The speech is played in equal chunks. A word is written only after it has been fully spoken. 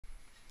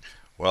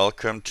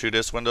Welcome to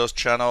this Windows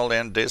channel,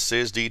 and this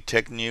is the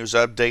tech news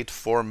update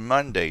for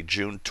Monday,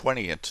 June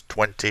 20th,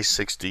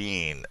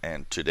 2016.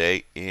 And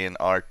today in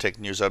our tech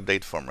news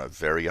update from a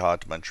very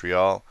hot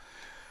Montreal,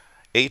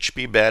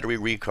 HP battery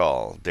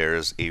recall.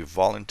 There's a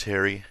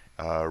voluntary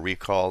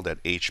recall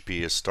that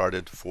HP has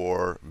started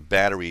for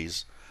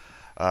batteries.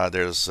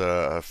 There's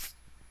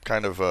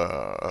kind of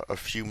a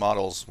few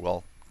models,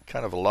 well,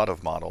 kind of a lot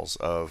of models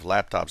of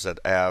laptops that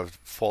have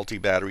faulty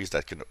batteries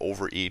that can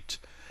overheat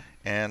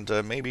and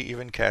maybe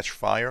even catch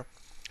fire.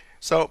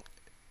 So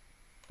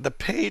the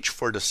page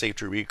for the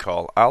safety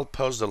recall, I'll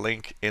post the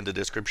link in the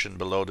description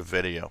below the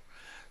video.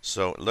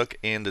 So look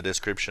in the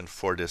description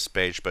for this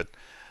page, but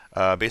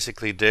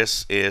basically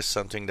this is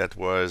something that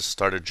was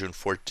started June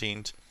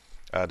 14th.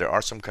 There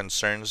are some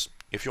concerns.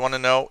 If you want to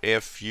know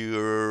if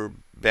your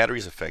battery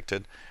is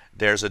affected,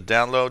 there's a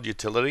download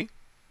utility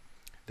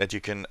that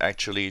you can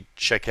actually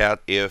check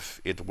out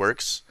if it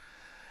works.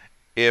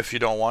 If you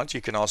don't want, you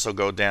can also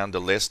go down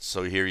the list.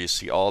 So here you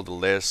see all the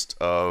list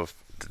of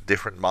the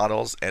different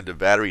models and the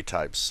battery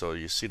types. So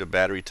you see the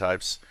battery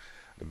types,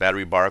 the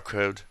battery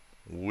barcode,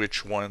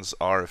 which ones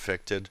are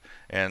affected,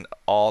 and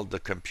all the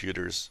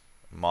computers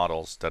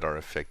models that are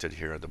affected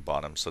here at the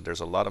bottom. So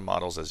there's a lot of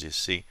models, as you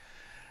see.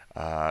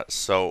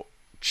 So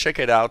check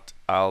it out.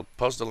 I'll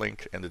post the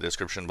link in the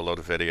description below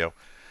the video.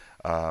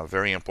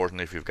 Very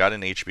important, if you've got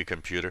an HP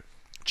computer,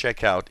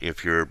 check out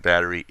if your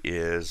battery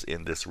is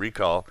in this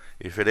recall.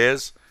 If it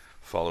is,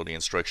 follow the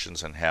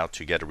instructions on how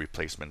to get a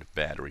replacement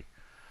battery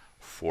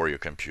for your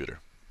computer.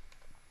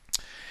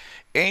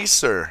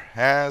 Acer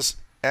has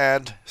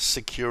had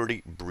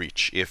security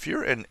breach. If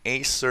you're an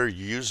Acer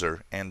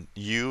user and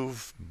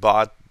you've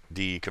bought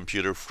the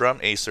computer from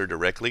Acer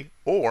directly,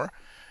 or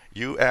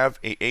you have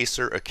a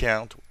Acer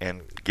account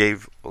and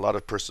gave a lot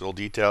of personal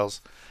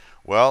details,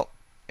 well,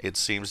 it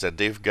seems that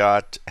they've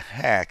got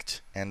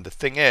hacked. And the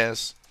thing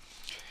is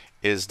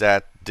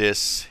that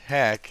this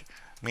hack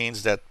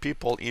means that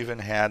people even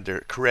had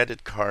their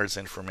credit cards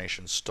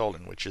information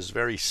stolen, which is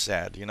very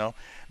sad. You know,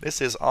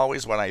 this is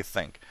always what I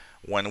think.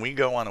 When we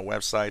go on a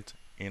website,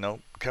 you know,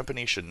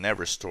 companies should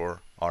never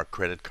store our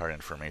credit card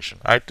information.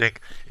 I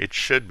think it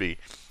should be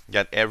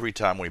that every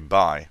time we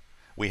buy,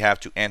 we have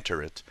to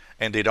enter it,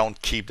 and they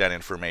don't keep that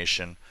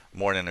information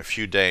more than a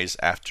few days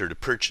after the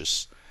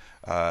purchase.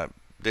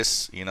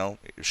 This, you know,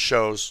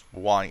 shows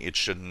why it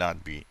should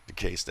not be the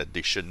case that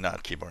they should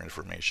not keep our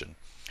information.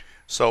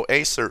 So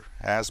Acer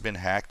has been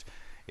hacked.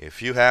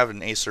 If you have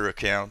an Acer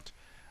account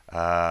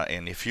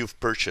and if you've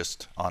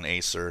purchased on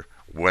Acer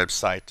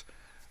website,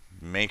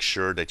 make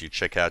sure that you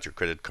check out your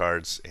credit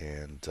cards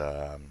and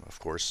of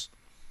course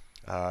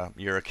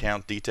your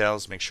account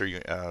details. Make sure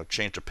you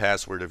change the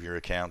password of your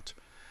account,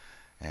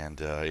 and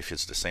if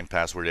it's the same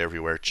password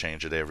everywhere,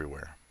 change it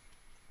everywhere.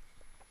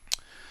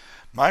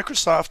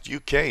 Microsoft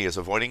UK is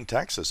avoiding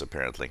taxes,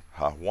 apparently.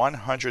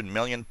 £100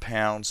 million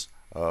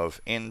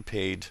of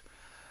unpaid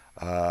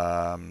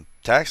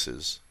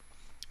taxes.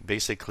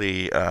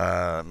 Basically,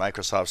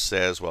 Microsoft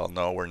says, well,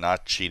 no, we're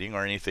not cheating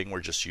or anything.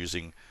 We're just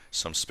using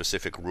some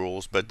specific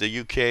rules. But the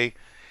UK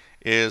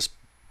is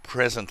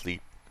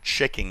presently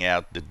checking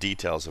out the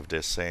details of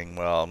this, saying,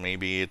 well,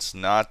 maybe it's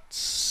not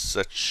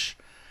such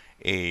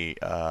a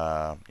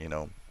you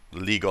know,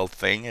 legal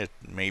thing. It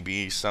may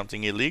be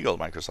something illegal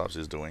Microsoft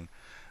is doing.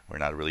 We're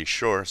not really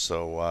sure,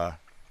 so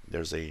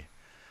there's a,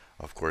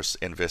 of course,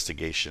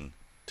 investigation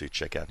to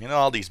check out. You know,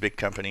 all these big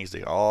companies,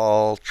 they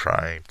all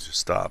try to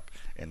stop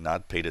and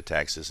not pay the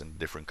taxes in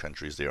different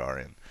countries they are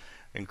in.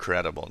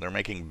 Incredible. They're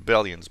making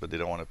billions, but they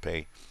don't want to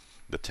pay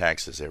the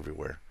taxes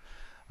everywhere.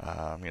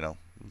 You know,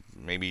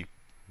 maybe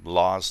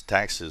laws,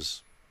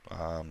 taxes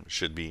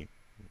should be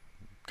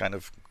kind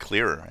of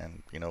clearer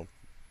and, you know,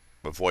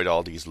 avoid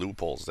all these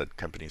loopholes that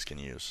companies can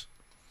use.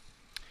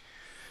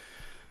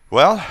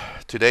 Well,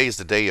 today is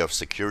the day of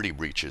security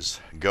breaches.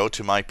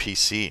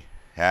 GotomyPC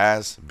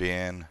has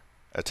been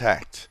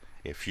attacked.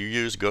 If you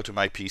use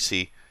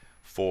GotomyPC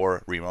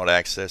for remote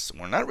access,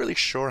 we're not really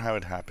sure how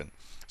it happened.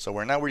 So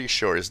we're not really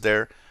sure. Is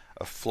there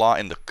a flaw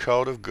in the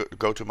code of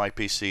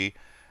GotomyPC?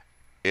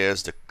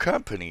 Is the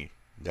company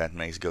that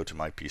makes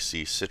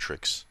GotomyPC,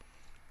 Citrix,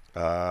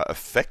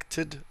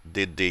 affected?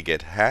 Did they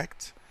get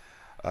hacked?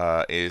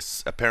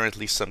 Is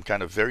apparently some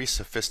kind of very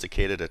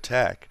sophisticated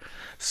attack.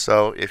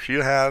 So if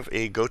you have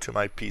a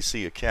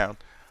GotomyPC account,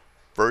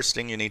 first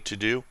thing you need to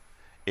do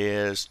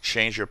is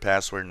change your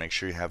password. Make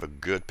sure you have a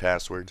good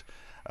password.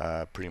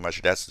 Pretty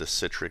much that's the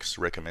Citrix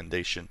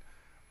recommendation.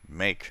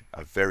 Make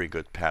a very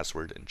good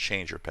password and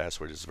change your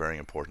password. It's very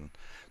important.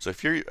 So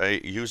if you're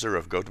a user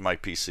of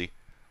GotomyPC,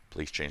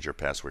 please change your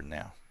password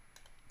now.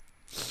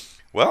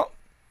 Well,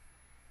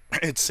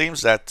 it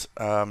seems that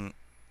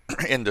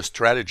in the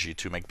strategy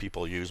to make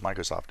people use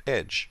Microsoft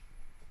Edge,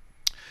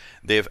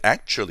 they've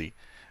actually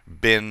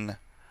been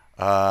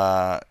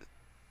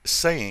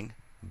saying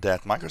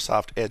that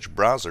Microsoft Edge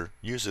browser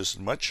uses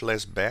much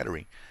less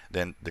battery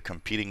than the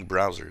competing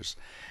browsers.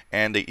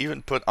 And they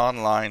even put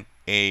online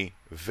a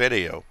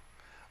video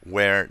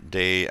where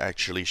they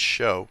actually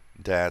show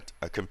that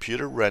a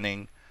computer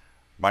running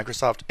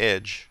Microsoft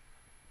Edge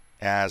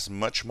has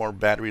much more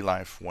battery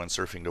life when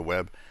surfing the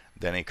web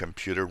than a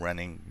computer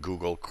running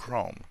Google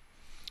Chrome.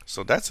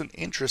 So that's an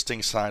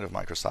interesting side of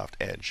Microsoft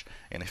Edge.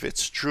 And if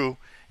it's true,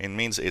 it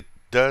means it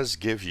does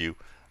give you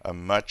a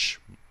much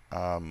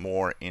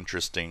more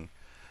interesting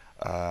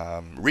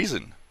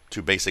reason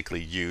to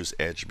basically use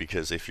Edge,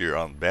 because if you're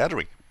on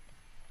battery,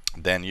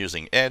 then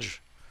using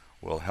Edge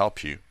will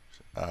help you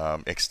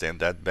extend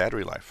that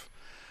battery life.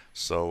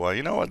 So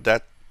you know what,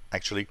 that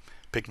actually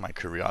piqued my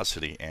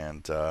curiosity,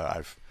 and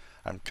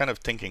I'm kind of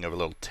thinking of a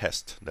little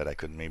test that I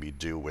could maybe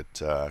do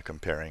with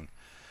comparing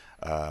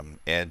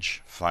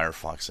Edge,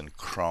 Firefox, and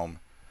Chrome.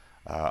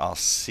 I'll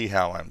see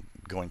how I'm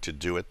going to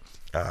do it.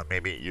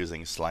 Maybe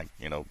using the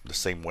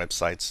same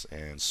websites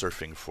and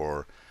surfing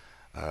for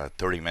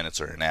 30 minutes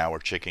or an hour,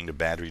 checking the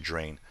battery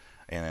drain,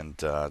 and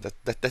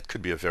that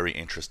could be a very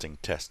interesting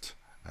test,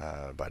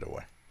 by the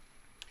way.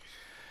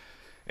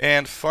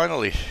 And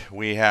finally,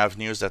 we have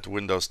news that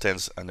Windows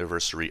 10's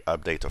anniversary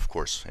update, of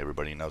course,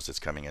 everybody knows it's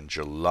coming in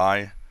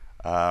July,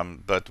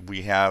 but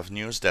we have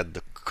news that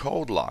the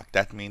code lock,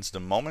 that means the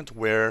moment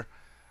where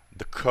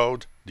the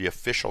code, the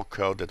official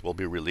code that will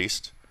be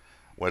released,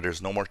 where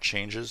there's no more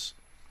changes,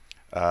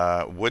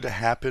 would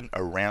happen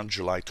around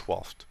July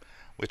 12th,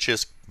 which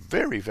is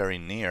very, very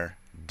near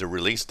the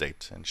release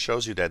date, and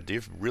shows you that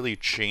they've really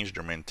changed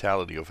their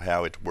mentality of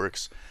how it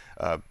works.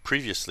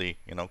 Previously,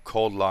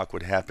 code lock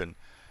would happen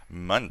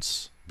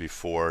months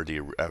before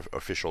the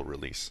official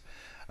release.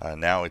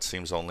 Now it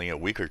seems only a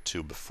week or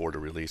two before the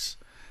release.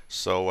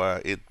 So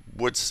it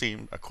would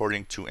seem,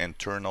 according to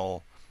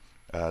internal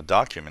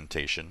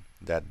documentation,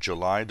 that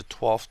July the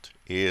 12th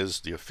is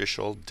the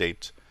official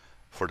date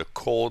for the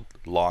cold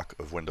lock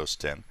of Windows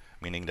 10,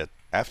 meaning that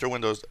after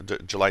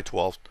July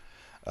 12th,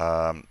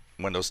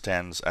 Windows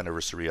 10's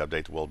anniversary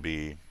update will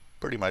be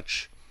pretty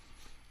much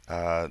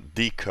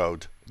the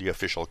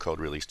official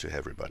code released to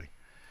everybody.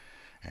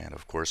 And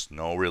of course,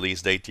 no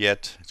release date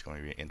yet. It's going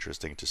to be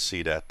interesting to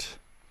see that.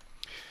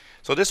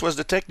 So this was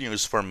the tech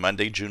news for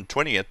Monday, June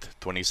 20th,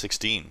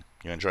 2016.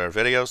 You enjoy our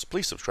videos?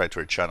 Please subscribe to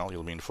our channel.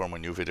 You'll be informed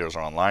when new videos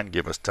are online.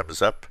 Give us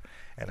thumbs up.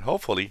 And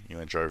hopefully you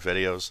enjoy our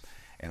videos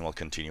and will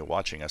continue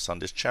watching us on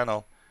this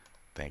channel.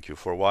 Thank you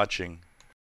for watching.